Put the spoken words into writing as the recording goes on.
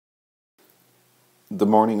The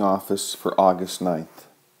morning office for August 9th.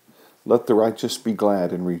 Let the righteous be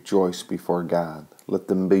glad and rejoice before God. Let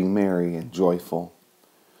them be merry and joyful.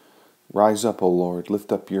 Rise up, O Lord,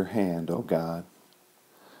 lift up your hand, O God.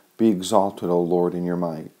 Be exalted, O Lord, in your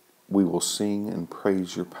might. We will sing and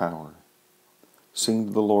praise your power. Sing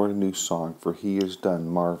to the Lord a new song, for he has done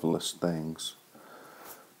marvelous things.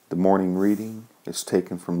 The morning reading is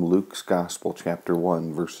taken from Luke's Gospel, chapter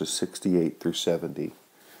 1, verses 68 through 70.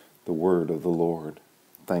 The word of the Lord.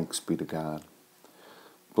 Thanks be to God.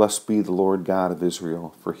 Blessed be the Lord God of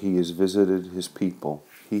Israel, for he has visited his people.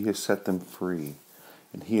 He has set them free,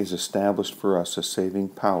 and he has established for us a saving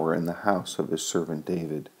power in the house of his servant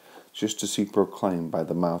David, just as he proclaimed by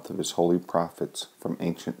the mouth of his holy prophets from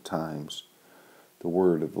ancient times. The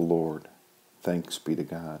word of the Lord. Thanks be to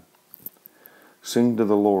God. Sing to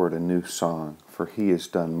the Lord a new song, for he has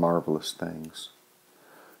done marvelous things.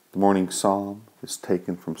 The morning psalm is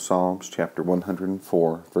taken from Psalms chapter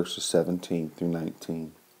 104, verses 17 through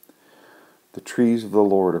 19. The trees of the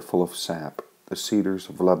Lord are full of sap, the cedars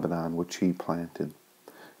of Lebanon which he planted,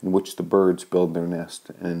 in which the birds build their nest,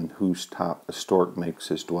 and in whose top the stork makes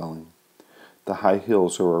his dwelling. The high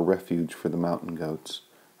hills are a refuge for the mountain goats,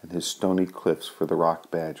 and his stony cliffs for the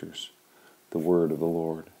rock badgers. The word of the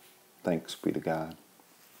Lord. Thanks be to God.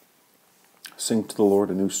 Sing to the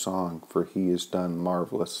Lord a new song, for he has done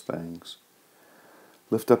marvelous things.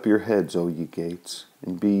 Lift up your heads, O ye gates,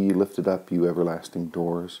 and be ye lifted up, you everlasting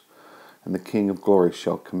doors, and the King of glory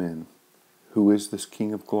shall come in. Who is this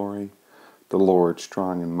King of glory? The Lord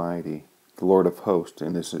strong and mighty, the Lord of hosts,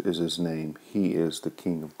 and is his name. He is the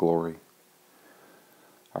King of glory.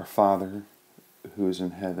 Our Father, who is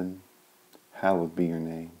in heaven, hallowed be your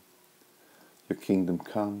name. Your kingdom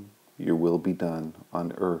come, your will be done,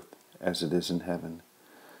 on earth as it is in heaven.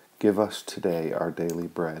 Give us today our daily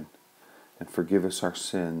bread, and forgive us our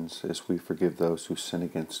sins as we forgive those who sin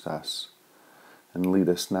against us. And lead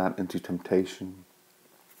us not into temptation,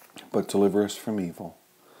 but deliver us from evil.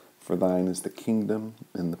 For thine is the kingdom,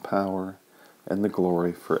 and the power, and the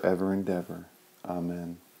glory forever and ever.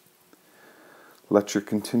 Amen. Let your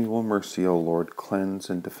continual mercy, O Lord, cleanse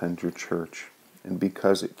and defend your church, and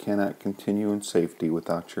because it cannot continue in safety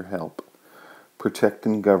without your help, protect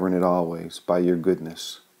and govern it always by your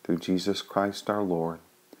goodness, through Jesus Christ our Lord,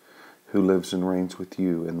 who lives and reigns with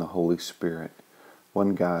you in the Holy Spirit,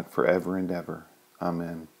 one God, forever and ever.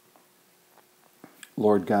 Amen.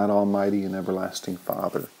 Lord God, Almighty and everlasting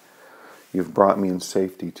Father, you have brought me in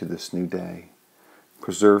safety to this new day.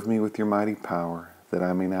 Preserve me with your mighty power, that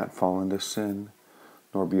I may not fall into sin,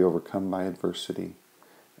 nor be overcome by adversity.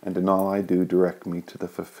 And in all I do, direct me to the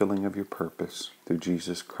fulfilling of your purpose, through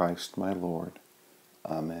Jesus Christ my Lord.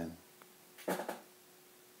 Amen.